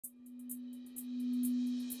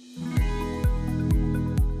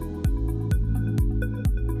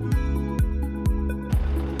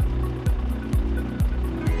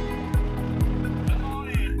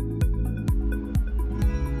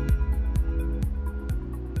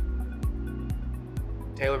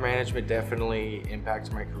Tailor management definitely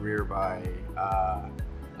impacts my career by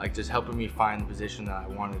like just helping me find the position that I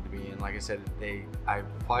wanted to be in. Like I said, I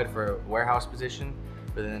applied for a warehouse position,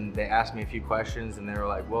 but then they asked me a few questions and they were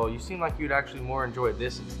like, well, you seem like you'd actually more enjoy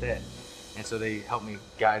this instead. And so they helped me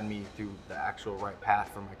guide me through the actual right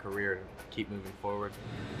path for my career to keep moving forward.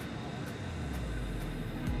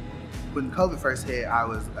 When COVID first hit, I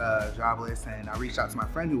was jobless, and I reached out to my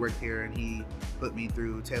friend who worked here, and he put me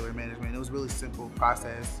through Tailor management. It was a really simple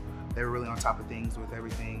process. They were really on top of things with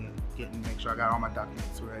everything, and make sure I got all my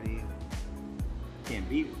documents ready. Can't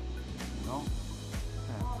beat it, you know?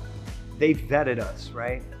 They vetted us,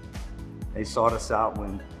 right? They sought us out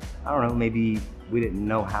when, I don't know, maybe we didn't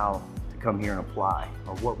know how to come here and apply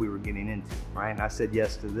or what we were getting into, right? And I said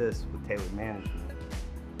yes to this with Tailor management,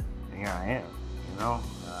 and here I am, you know?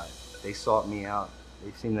 They sought me out.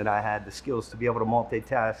 They've seen that I had the skills to be able to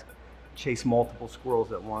multitask, chase multiple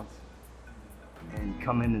squirrels at once, and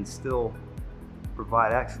come in and still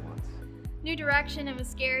provide excellence. New direction, it was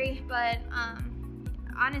scary, but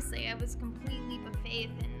honestly, I was complete leap of faith,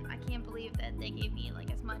 and I can't believe that they gave me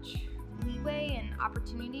like as much leeway and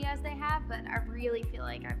opportunity as they have, but I really feel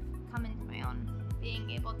like I've come into my own being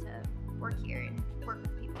able to work here and work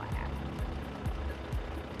with people I have.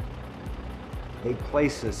 They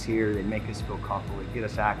place us here, they make us feel comfortable, they get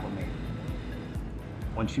us acclimated.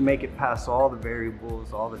 Once you make it past all the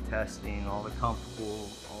variables, all the testing, all the comfortable,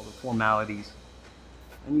 all the formalities,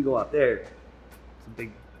 then you go out there, it's a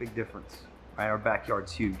big difference, right? Our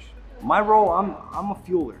backyard's huge. My role, I'm a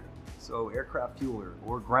fueler, so aircraft fueler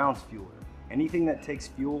or grounds fueler. Anything that takes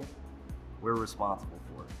fuel, we're responsible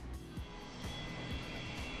for it.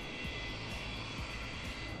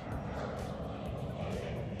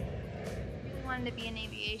 Wanted to be in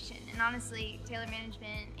aviation, and honestly, Tailor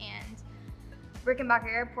management and Rickenbacker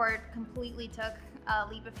Airport completely took a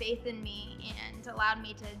leap of faith in me and allowed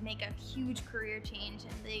me to make a huge career change,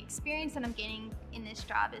 and the experience that I'm gaining in this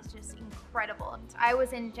job is just incredible. I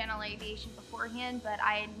was in general aviation beforehand, but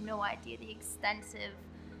I had no idea the extensive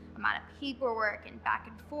amount of paperwork and back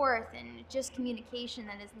and forth and just communication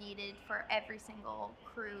that is needed for every single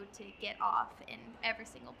crew to get off and every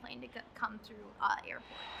single plane to come through airport.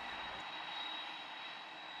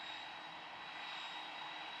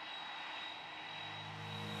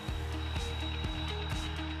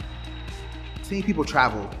 Seeing people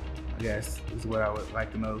travel, I guess, is what I would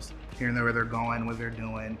like the most. Hearing where they're going, what they're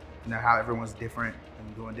doing, how everyone's different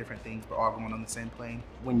and doing different things, but all going on the same plane.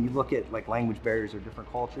 When you look at like language barriers or different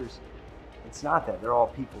cultures, it's not that, they're all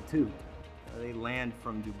people too. They land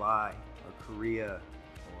from Dubai or Korea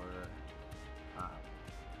or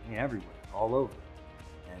everywhere, all over,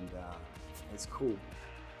 and it's cool.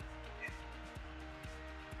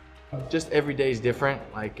 Just every day is different.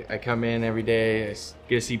 Like I come in every day, I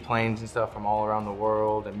get to see planes and stuff from all around the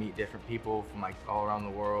world and meet different people from like all around the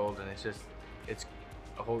world, and it's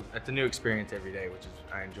a new experience every day, which is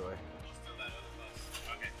I enjoy.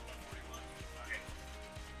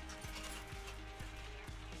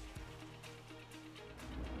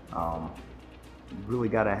 You really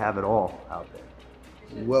got to have it all out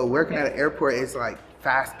there. Well, working at an airport is like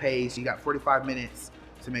fast paced. You got 45 minutes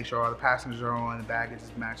to make sure all the passengers are on, the baggage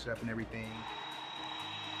is matched up and everything.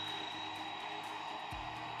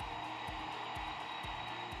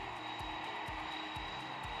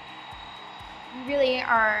 We really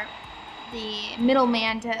are the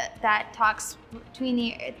middleman that talks between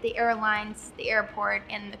the airlines, the airport,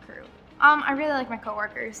 and the crew. I really like my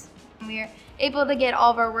coworkers. We're able to get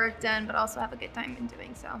all of our work done, but also have a good time in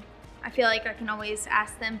doing so. I feel like I can always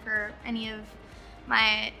ask them for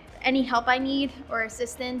any help I need or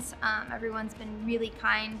assistance. Everyone's been really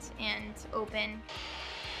kind and open.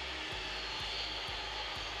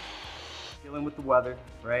 Dealing with the weather,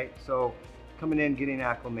 right? So coming in, getting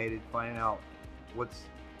acclimated, finding out what's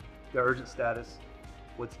the urgent status,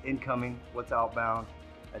 what's incoming, what's outbound.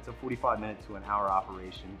 It's a 45-minute to an hour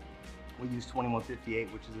operation. We use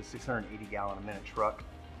 2158, which is a 680-gallon-a-minute truck.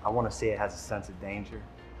 I want to say it has a sense of danger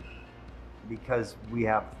because we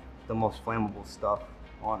have the most flammable stuff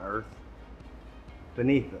on Earth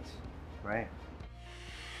beneath us, right?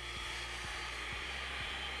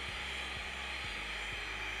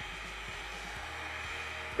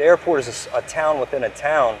 The airport is a town within a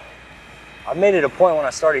town. I've made it a point when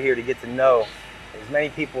I started here to get to know as many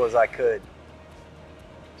people as I could.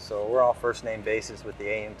 So we're on first name basis with the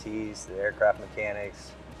AMTs, the aircraft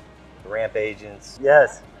mechanics, the ramp agents.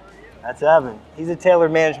 Yes, that's Evan. He's a Tailor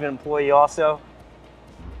management employee also.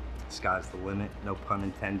 Sky's the limit, no pun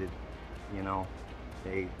intended. You know,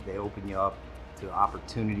 they open you up to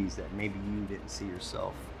opportunities that maybe you didn't see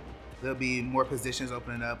yourself. There'll be more positions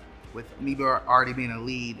opening up with me already being a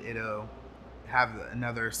lead, it'll have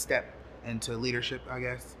another step into leadership, I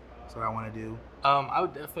guess. That's what I want to do. I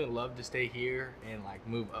would definitely love to stay here and like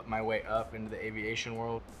move up my way up into the aviation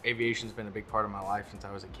world. Aviation's been a big part of my life since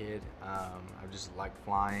I was a kid. I just liked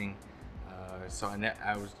flying. So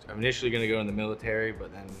I was initially going to go in the military,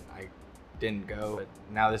 but then I didn't go. But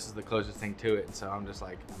now this is the closest thing to it, so I'm just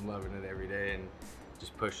like, I'm loving it every day and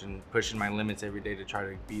just pushing my limits every day to try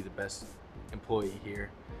to be the best employee here,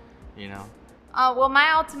 you know? Well,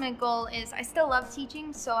 my ultimate goal is, I still love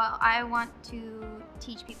teaching, so I want to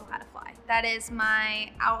teach people how to fly. That is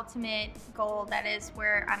my ultimate goal. That is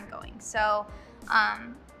where I'm going. So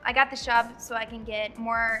I got this job so I can get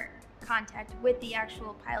more contact with the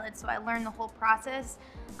actual pilots, so I learn the whole process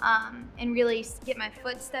and really get my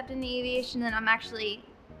foot stepped into aviation. And I'm actually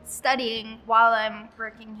studying while I'm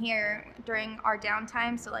working here during our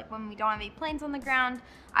downtime. So like when we don't have any planes on the ground,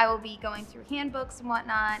 I will be going through handbooks and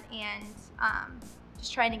whatnot, and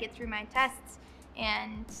just trying to get through my tests.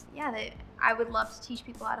 And yeah, I would love to teach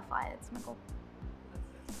people how to fly. That's my goal.